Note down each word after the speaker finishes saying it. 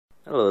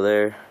Hello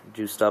there,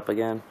 juiced up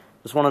again.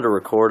 Just wanted to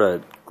record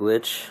a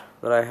glitch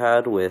that I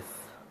had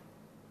with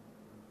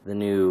the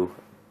new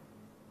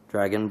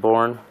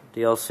Dragonborn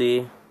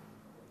DLC.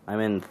 I'm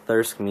in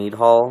Thirsk Mead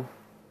Hall.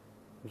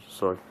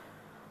 Sorry.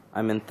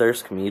 I'm in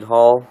Thirsk Mead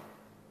Hall.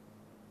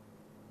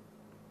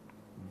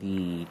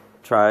 The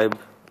tribe,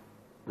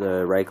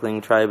 the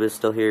Reikling tribe is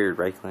still here,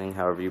 Reikling,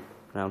 however you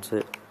pronounce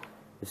it,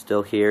 is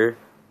still here,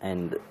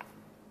 and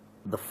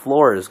the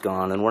floor is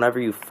gone, and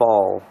whenever you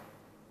fall,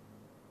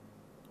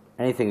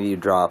 anything that you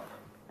drop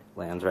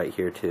lands right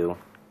here too.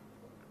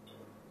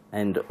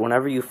 And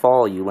whenever you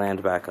fall, you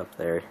land back up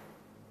there.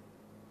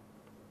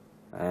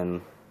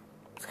 And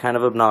it's kind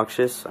of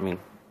obnoxious. I mean,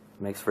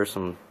 it makes for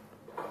some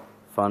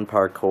fun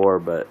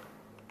parkour, but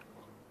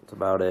that's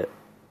about it.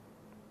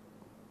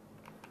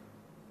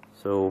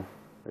 So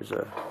there's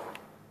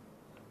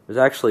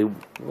actually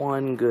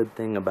one good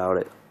thing about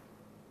it.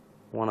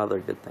 One other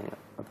good thing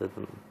other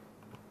than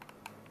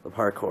the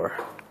parkour.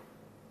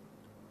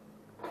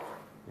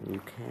 And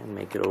you can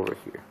make it over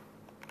here.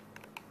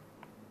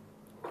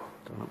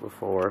 Done it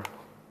before.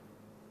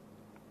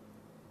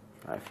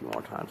 Try a few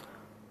more times.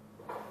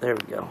 There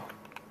we go.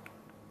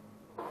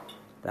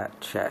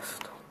 That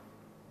chest.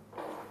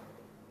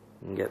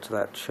 You can get to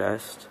that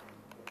chest.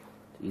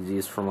 It's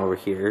easiest from over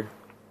here.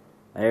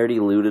 I already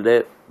looted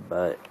it,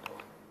 but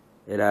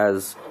it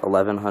has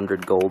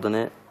 1100 gold in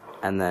it,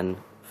 and then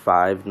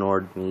 5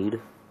 Nord mead.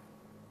 At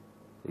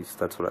least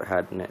that's what it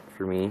had in it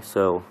for me,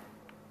 so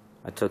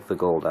I took the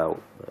gold out,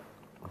 but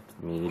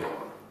left the mead.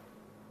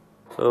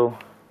 So,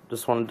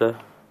 just wanted to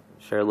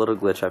share a little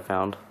glitch I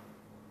found.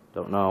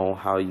 Don't know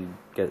how you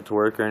get it to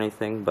work or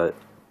anything, but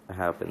it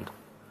happened.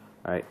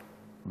 Alright,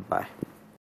 bye.